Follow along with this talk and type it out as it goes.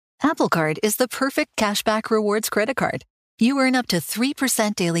Apple Card is the perfect cashback rewards credit card. You earn up to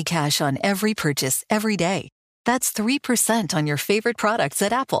 3% daily cash on every purchase every day. That's 3% on your favorite products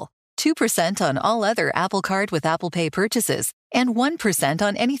at Apple, 2% on all other Apple Card with Apple Pay purchases, and 1%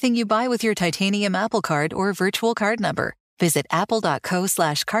 on anything you buy with your titanium Apple Card or virtual card number. Visit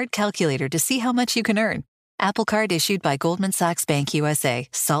apple.co/card calculator to see how much you can earn. Apple Card issued by Goldman Sachs Bank USA,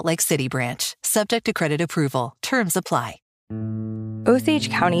 Salt Lake City branch. Subject to credit approval. Terms apply. Osage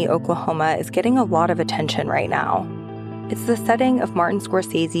County, Oklahoma is getting a lot of attention right now. It's the setting of Martin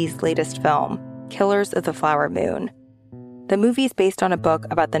Scorsese's latest film, Killers of the Flower Moon. The movie's based on a book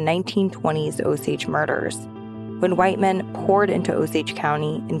about the 1920s Osage murders, when white men poured into Osage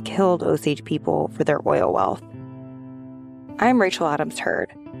County and killed Osage people for their oil wealth. I'm Rachel Adams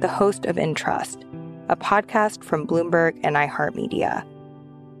Hurd, the host of In Trust, a podcast from Bloomberg and iHeartMedia.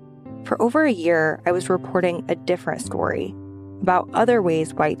 For over a year, I was reporting a different story about other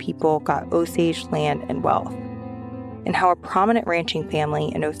ways white people got Osage land and wealth, and how a prominent ranching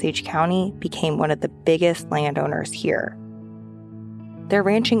family in Osage County became one of the biggest landowners here. Their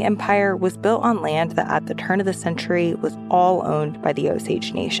ranching empire was built on land that at the turn of the century was all owned by the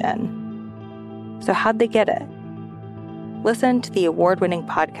Osage Nation. So how'd they get it? Listen to the award-winning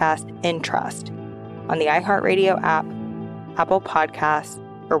podcast In Trust on the iHeartRadio app, Apple Podcasts,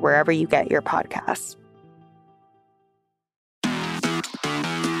 or wherever you get your podcasts.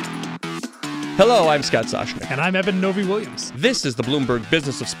 Hello, I'm Scott Soshnick. And I'm Eben Novy-Williams. This is the Bloomberg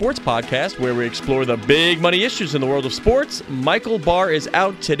Business of Sports podcast, where we explore the big money issues in the world of sports. Michael Barr is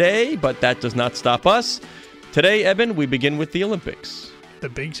out today, but that does not stop us. Today, Eben, we begin with the Olympics. The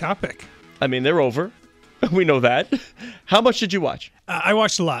big topic. I mean, they're over. We know that. How much did you watch? I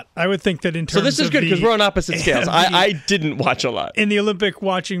watched a lot. I would think that in terms of So this is good because we're on opposite scales. I didn't watch a lot. In the Olympic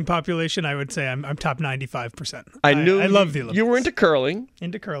watching population, I would say I'm top 95%. I love the Olympics. You were into curling.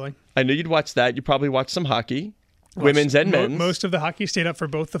 Into curling. I knew you'd watch that. You probably watched some hockey, women's and men's. Most of the hockey stayed up for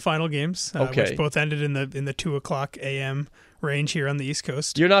both the final games, okay, which both ended in the 2:00 a.m. range here on the East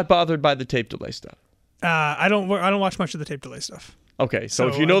Coast. You're not bothered by the tape delay stuff. I don't watch much of the tape delay stuff. Okay, so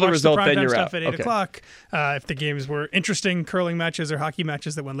if you know the result, then you're out. At 8 o'clock. If the games were interesting curling matches or hockey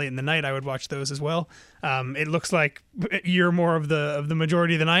matches that went late in the night, I would watch those as well. It looks like you're more of the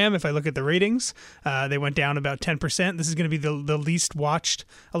majority than I am. If I look at the ratings, they went down about 10%. This is going to be the least watched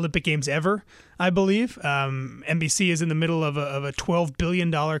Olympic Games ever, I believe. NBC is in the middle of a $12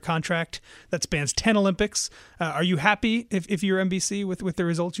 billion contract that spans 10 Olympics. Are you happy if you're NBC with the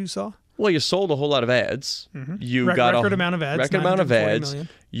results you saw? Well, you sold a whole lot of ads. Mm-hmm. You got a record amount of ads. Record amount of ads. Million.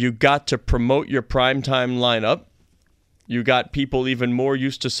 You got to promote your primetime lineup. You got people even more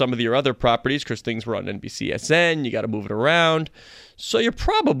used to some of your other properties because things were on NBCSN. You got to move it around. So you're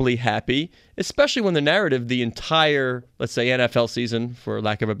probably happy, especially when the narrative, the entire, let's say, NFL season, for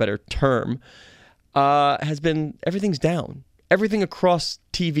lack of a better term, has been everything's down. Everything across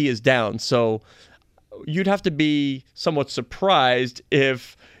TV is down. So you'd have to be somewhat surprised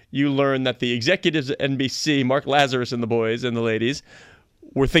if you learn that the executives at NBC, Mark Lazarus and the boys and the ladies,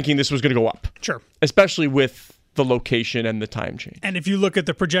 were thinking this was going to go up. Sure. Especially with the location and the time change. And if you look at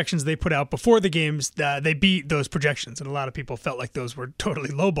the projections they put out before the games, they beat those projections. And a lot of people felt like those were totally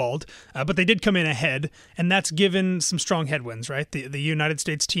lowballed. But they did come in ahead. And that's given some strong headwinds, right? The United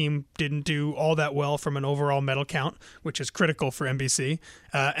States team didn't do all that well from an overall medal count, which is critical for NBC.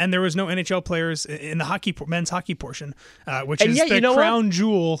 And there was no NHL players in the men's hockey portion, which is the crown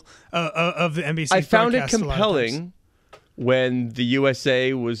jewel of the NBC. I found it compelling when the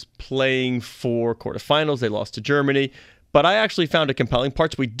USA was playing for quarterfinals. They lost to Germany. But I actually found it compelling.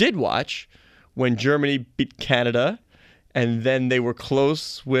 Parts we did watch when Germany beat Canada, and then they were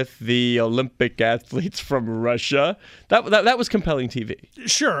close with the Olympic athletes from Russia. That was compelling TV.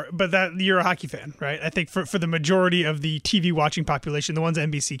 Sure, but you're a hockey fan, right? I think for the majority of the TV watching population, the ones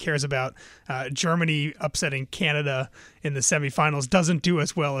NBC cares about, Germany upsetting Canada in the semifinals doesn't do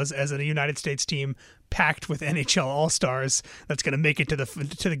as well as a United States team packed with NHL All-Stars that's going to make it to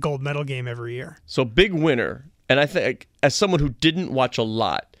the gold medal game every year. So big winner. And I think as someone who didn't watch a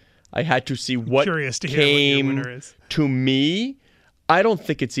lot, I had to see what came to me. I don't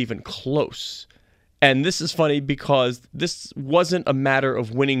think it's even close. And this is funny because this wasn't a matter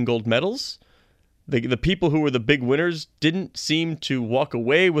of winning gold medals. The people who were the big winners didn't seem to walk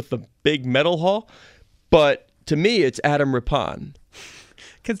away with the big medal haul. But to me, it's Adam Rippon.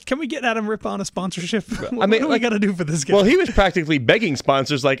 Can we get Adam Rippon a sponsorship? I mean, what do we got to do for this guy? Well, he was practically begging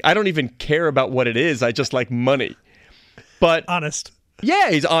sponsors, like, I don't even care about what it is. I just like money. But honest.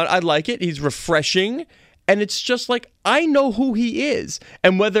 Yeah, I like it. He's refreshing. And it's just like, I know who he is.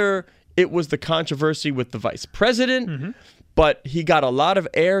 And whether it was the controversy with the vice president, but he got a lot of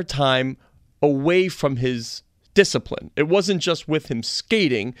airtime away from his discipline. It wasn't just with him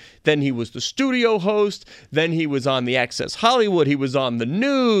skating. Then he was the studio host. Then he was on the Access Hollywood. He was on the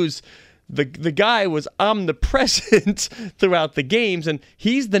news. The guy was omnipresent throughout the games, and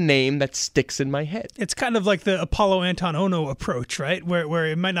he's the name that sticks in my head. It's kind of like the Apollo Anton Ono approach, right? Where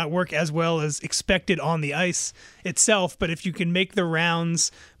it might not work as well as expected on the ice itself, but if you can make the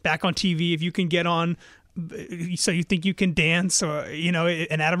rounds back on TV, if you can get on So You Think You Can Dance, or,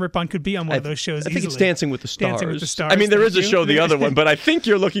 and Adam Rippon could be on one of those shows I think easily. It's Dancing with the Stars. Dancing with the Stars. I mean, there is a show, the other one, but I think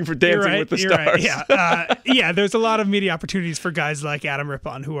you're looking for Dancing with the Stars. Right, yeah. There's a lot of media opportunities for guys like Adam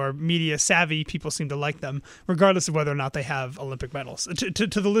Rippon who are media savvy. People seem to like them, regardless of whether or not they have Olympic medals. To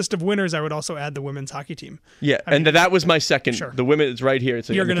the list of winners, I would also add the women's hockey team. Yeah, that was my second. Sure. The women, it's right here. It's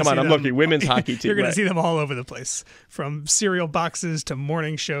come on, I'm looking. Women's hockey team. You're going to see them all over the place, from cereal boxes to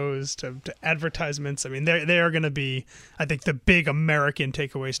morning shows to advertisements. I mean, they are going to be, I think, the big American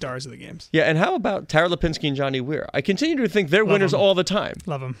takeaway stars of the games. Yeah, and how about Tara Lipinski and Johnny Weir? I continue to think they're winners all the time.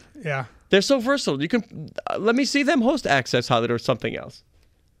 Love them, yeah. They're so versatile. You can let me see them host Access Hollywood or something else.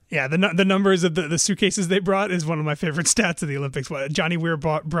 Yeah, the numbers of the suitcases they brought is one of my favorite stats of the Olympics. Johnny Weir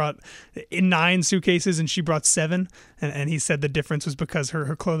brought 9 suitcases and she brought 7, and he said the difference was because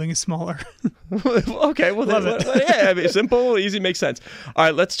her clothing is smaller. Okay, well, yeah, I mean, simple, easy, makes sense. All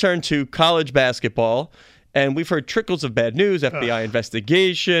right, let's turn to college basketball. And we've heard trickles of bad news, FBI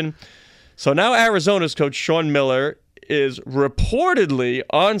investigation. So now Arizona's coach Sean Miller is reportedly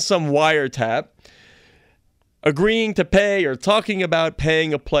on some wiretap agreeing to pay or talking about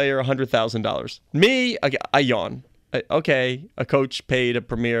paying a player $100,000. Me, I yawn. Okay, a coach paid a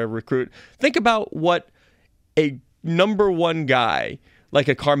premier recruit. Think about what a number one guy like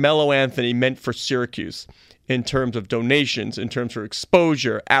a Carmelo Anthony meant for Syracuse in terms of donations, in terms of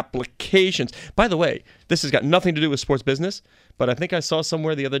exposure, applications. By the way, this has got nothing to do with sports business, but I think I saw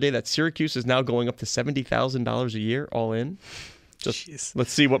somewhere the other day that Syracuse is now going up to $70,000 a year all in. Just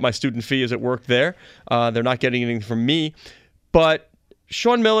let's see what my student fee is at work there. They're not getting anything from me. But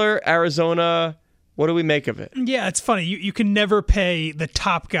Sean Miller, Arizona, what do we make of it? Yeah, it's funny. You can never pay the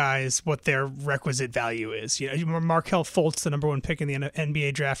top guys what their requisite value is. Markelle Fultz, the number 1 pick in the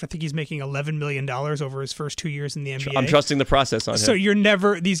NBA draft, I think he's making $11 million over his first 2 years in the NBA. I'm trusting the process on him.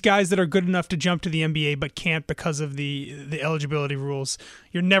 So these guys that are good enough to jump to the NBA but can't because of the eligibility rules,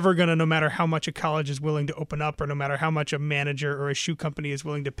 you're never going to, no matter how much a college is willing to open up or no matter how much a manager or a shoe company is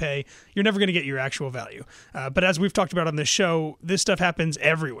willing to pay, you're never going to get your actual value. But as we've talked about on this show, this stuff happens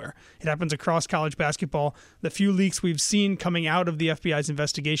everywhere. It happens across college basketball. The few leaks we've seen coming out of the FBI's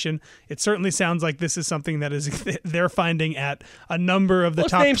investigation, it certainly sounds like this is something that is they're finding at a number of the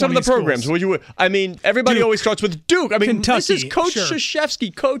top 20 name some of the programs. I mean, everybody Duke. Always starts with Duke. I mean, Kentucky, this is Coach sure.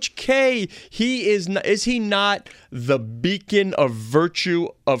 Krzyzewski, Coach K. Is he not the beacon of virtue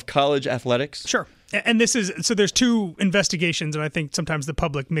of college athletics? Sure. And there's 2 investigations, and I think sometimes the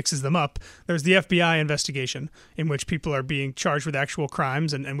public mixes them up. There's the FBI investigation, in which people are being charged with actual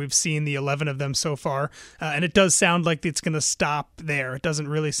crimes, and we've seen the 11 of them so far. And it does sound like it's going to stop there. It doesn't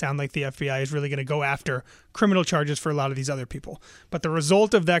really sound like the FBI is really going to go after criminal charges for a lot of these other people. But the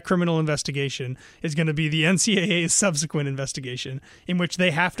result of that criminal investigation is going to be the NCAA's subsequent investigation, in which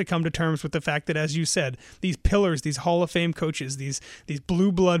they have to come to terms with the fact that, as you said, these pillars, these Hall of Fame coaches, these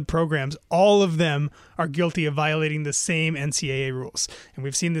blue blood programs, all of them are guilty of violating the same NCAA rules. And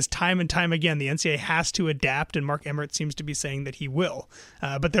we've seen this time and time again. The NCAA has to adapt, and Mark Emmert seems to be saying that he will.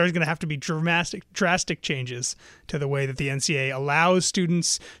 But there's going to have to be drastic changes to the way that the NCAA allows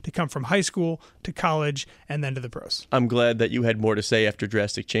students to come from high school to college and then to the pros. I'm glad that you had more to say after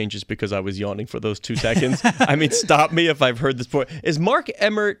drastic changes, because I was yawning for those 2 seconds. I mean, stop me if I've heard this before. Is Mark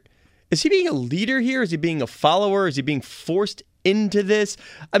Emmert, is he being a leader here? Is he being a follower? Is he being forced into this?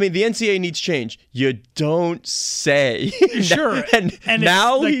 I mean, the NCAA needs change. You don't say. Sure. and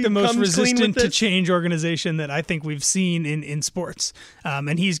now it's like he the most comes clean resistant with to this? change organization that I think we've seen in sports.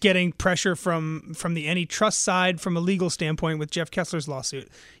 And he's getting pressure from the antitrust side, from a legal standpoint with Jeff Kessler's lawsuit.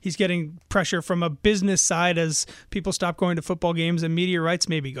 He's getting pressure from a business side as people stop going to football games and media rights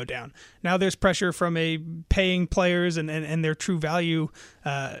maybe go down. Now there's pressure from a paying players and their true value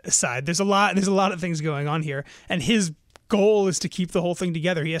side. There's a lot of things going on here, and his goal is to keep the whole thing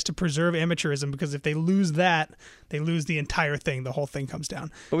together. He has to preserve amateurism, because if they lose that, they lose the entire thing. The whole thing comes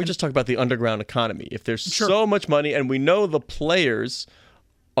down. But we just talk about the underground economy. If there's Sure. so much money, and we know the players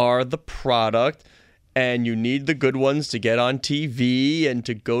are the product, and you need the good ones to get on TV and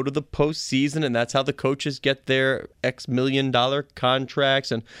to go to the postseason, and that's how the coaches get their X million-dollar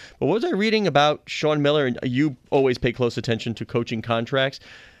contracts. But what was I reading about Sean Miller? And you always pay close attention to coaching contracts.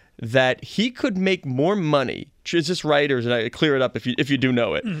 that he could make more money. Is this right, or is I clear it up if you do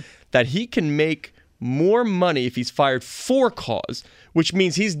know it? That he can make more money if he's fired for cause, which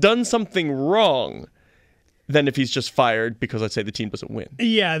means he's done something wrong, than if he's just fired because, let's say, the team doesn't win.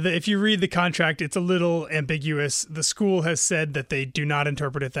 Yeah, if you read the contract, it's a little ambiguous. The school has said that they do not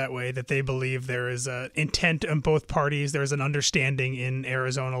interpret it that way, that they believe there is an intent on both parties. There's an understanding in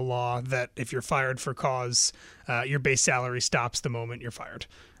Arizona law that if you're fired for cause, your base salary stops the moment you're fired.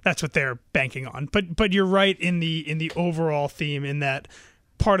 That's what they're banking on. But you're right in the overall theme in that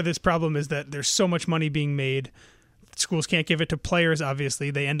part of this problem is that there's so much money being made. Schools can't give it to players, obviously.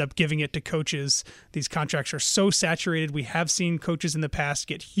 They end up giving it to coaches. These contracts are so saturated. We have seen coaches in the past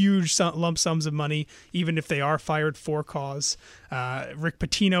get huge lump sums of money, even if they are fired for cause. Rick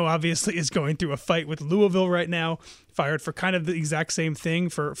Pitino, obviously, is going through a fight with Louisville right now, fired for kind of the exact same thing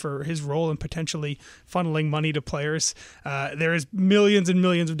for his role in potentially funneling money to players. There is millions and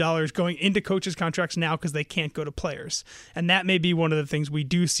millions of dollars going into coaches' contracts now because they can't go to players. And that may be one of the things we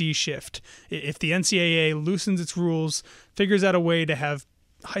do see shift. If the NCAA loosens its rules, figures out a way to have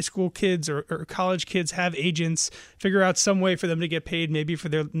high school kids or college kids have agents, figure out some way for them to get paid, maybe for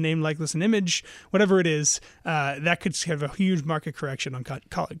their name, likeness, and image, whatever it is, that could have a huge market correction on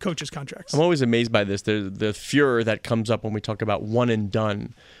coaches' contracts. I'm always amazed by this, the furor that comes up when we talk about one and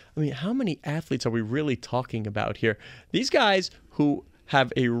done. I mean, how many athletes are we really talking about here? These guys who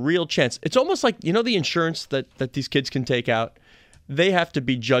have a real chance. It's almost like, the insurance that these kids can take out. They have to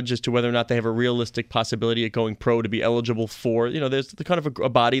be judged as to whether or not they have a realistic possibility of going pro to be eligible for, there's the kind of a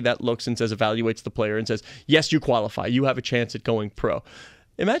body that looks and says, evaluates the player and says, yes, you qualify. You have a chance at going pro.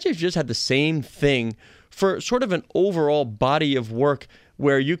 Imagine if you just had the same thing for sort of an overall body of work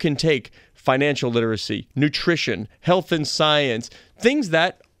where you can take financial literacy, nutrition, health and science, things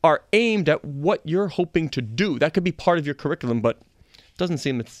that are aimed at what you're hoping to do. That could be part of your curriculum, but doesn't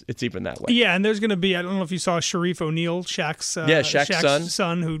seem it's even that way. Yeah, and there's going to be, I don't know if you saw Sharif O'Neal, Shaq's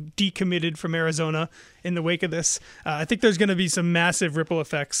son, who decommitted from Arizona in the wake of this. I think there's going to be some massive ripple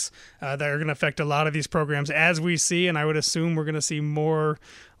effects that are going to affect a lot of these programs as we see, and I would assume we're going to see a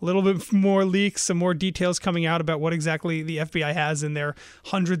little bit more leaks, some more details coming out about what exactly the FBI has in their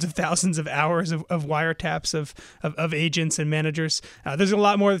hundreds of thousands of hours of wiretaps of agents and managers. There's a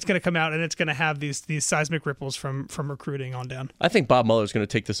lot more that's going to come out, and it's going to have these seismic ripples from recruiting on down. I think Bob Mueller's going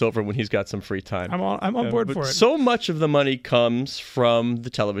to take this over when he's got some free time. I'm on board for it. So much of the money comes from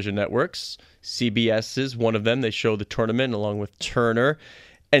the television networks. CBS is one of them. They show the tournament along with Turner.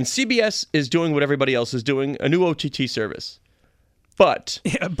 And CBS is doing what everybody else is doing, a new OTT service. But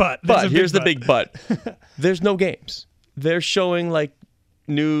here's the big but. There's no games. They're showing like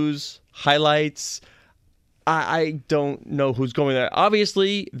news, highlights. I don't know who's going there.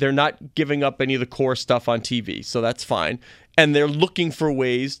 Obviously, they're not giving up any of the core stuff on TV, so that's fine. And they're looking for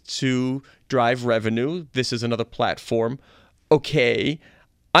ways to drive revenue. This is another platform. Okay.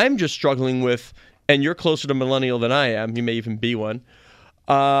 I'm just struggling with, and you're closer to millennial than I am. You may even be one.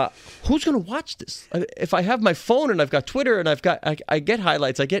 Who's going to watch this? If I have my phone and I've got Twitter and I get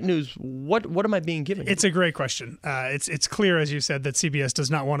highlights, I get news. What am I being given? It's a great question. It's clear, as you said, that CBS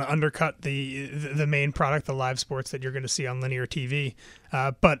does not want to undercut the main product, the live sports that you're going to see on linear TV.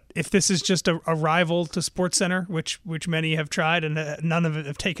 But if this is just a rival to SportsCenter, which many have tried and none of it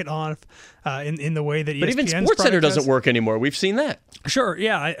have taken on in the way that ESPN's But even SportsCenter doesn't work anymore. We've seen that. Sure.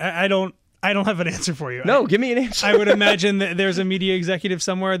 Yeah. I don't have an answer for you. No, give me an answer. I would imagine that there's a media executive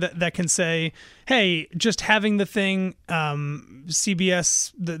somewhere that can say, hey, just having the thing,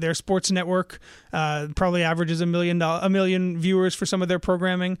 CBS, their sports network, probably averages a million viewers for some of their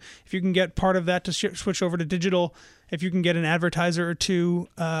programming. If you can get part of that to switch over to digital, if you can get an advertiser or two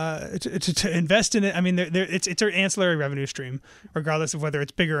to invest in it, I mean, it's an ancillary revenue stream, regardless of whether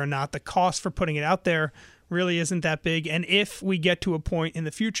it's bigger or not. The cost for putting it out there really isn't that big. And if we get to a point in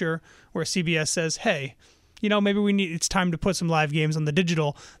the future where CBS says, hey, maybe it's time to put some live games on the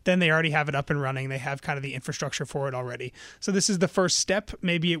digital, then they already have it up and running. They have kind of the infrastructure for it already. So this is the first step.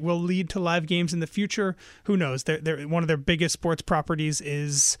 Maybe it will lead to live games in the future. Who knows? One of their biggest sports properties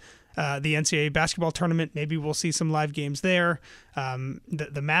is the NCAA basketball tournament. Maybe we'll see some live games there.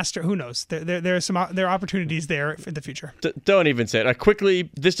 The Master, who knows? There are opportunities there in the future. Don't even say it. Quickly,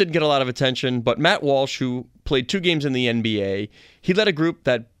 this didn't get a lot of attention, but Matt Walsh, who played 2 games in the NBA, he led a group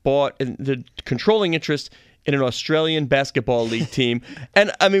that bought the controlling interest in an Australian basketball league team.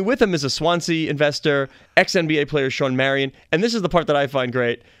 And I mean, with him is a Swansea investor, ex-NBA player Sean Marion. And this is the part that I find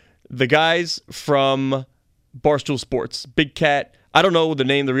great. The guys from Barstool Sports, Big Cat, I don't know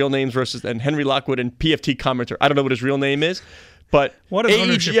the real names and Henry Lockwood and PFT commenter. I don't know what his real name is, but what an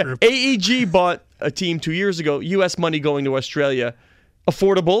ownership group. AEG bought a team 2 years ago, U.S. money going to Australia.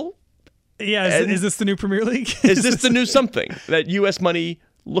 affordable. Yeah, is this the new Premier League? Is this the new something? That U.S. money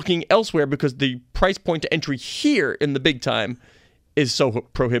looking elsewhere because the price point to entry here in the big time is so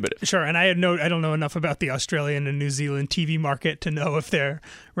prohibitive. Sure, and I don't know enough about the Australian and New Zealand TV market to know if they're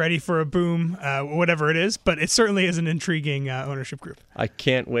ready for a boom, whatever it is, but it certainly is an intriguing ownership group. I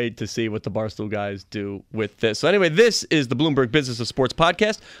can't wait to see what the Barstool guys do with this. So anyway, this is the Bloomberg Business of Sports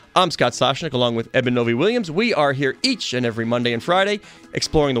podcast. I'm Scott Soshnick along with Eben Novy-Williams. We are here each and every Monday and Friday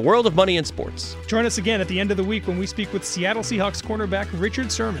exploring the world of money and sports. Join us again at the end of the week when we speak with Seattle Seahawks cornerback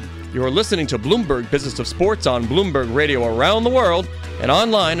Richard Sherman. You're listening to Bloomberg Business of Sports on Bloomberg Radio around the world and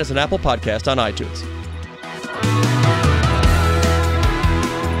online as an Apple podcast on iTunes.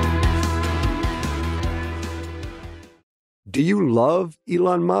 Do you love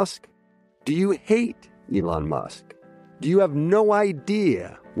Elon Musk? Do you hate Elon Musk? Do you have no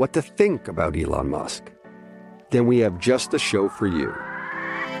idea what to think about Elon Musk? Then we have just the show for you.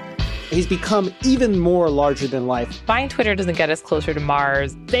 He's become even more larger than life. Buying Twitter doesn't get us closer to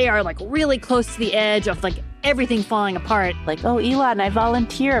Mars. They are like really close to the edge of like everything falling apart. Like, oh, Elon, I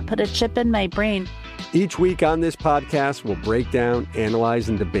volunteer. Put a chip in my brain. Each week on this podcast, we'll break down, analyze,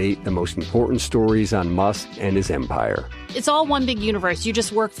 and debate the most important stories on Musk and his empire. It's all one big universe. You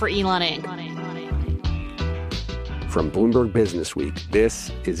just work for Elon Inc. From Bloomberg Business Week, this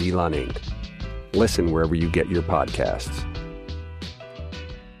is Elon Inc. Listen wherever you get your podcasts.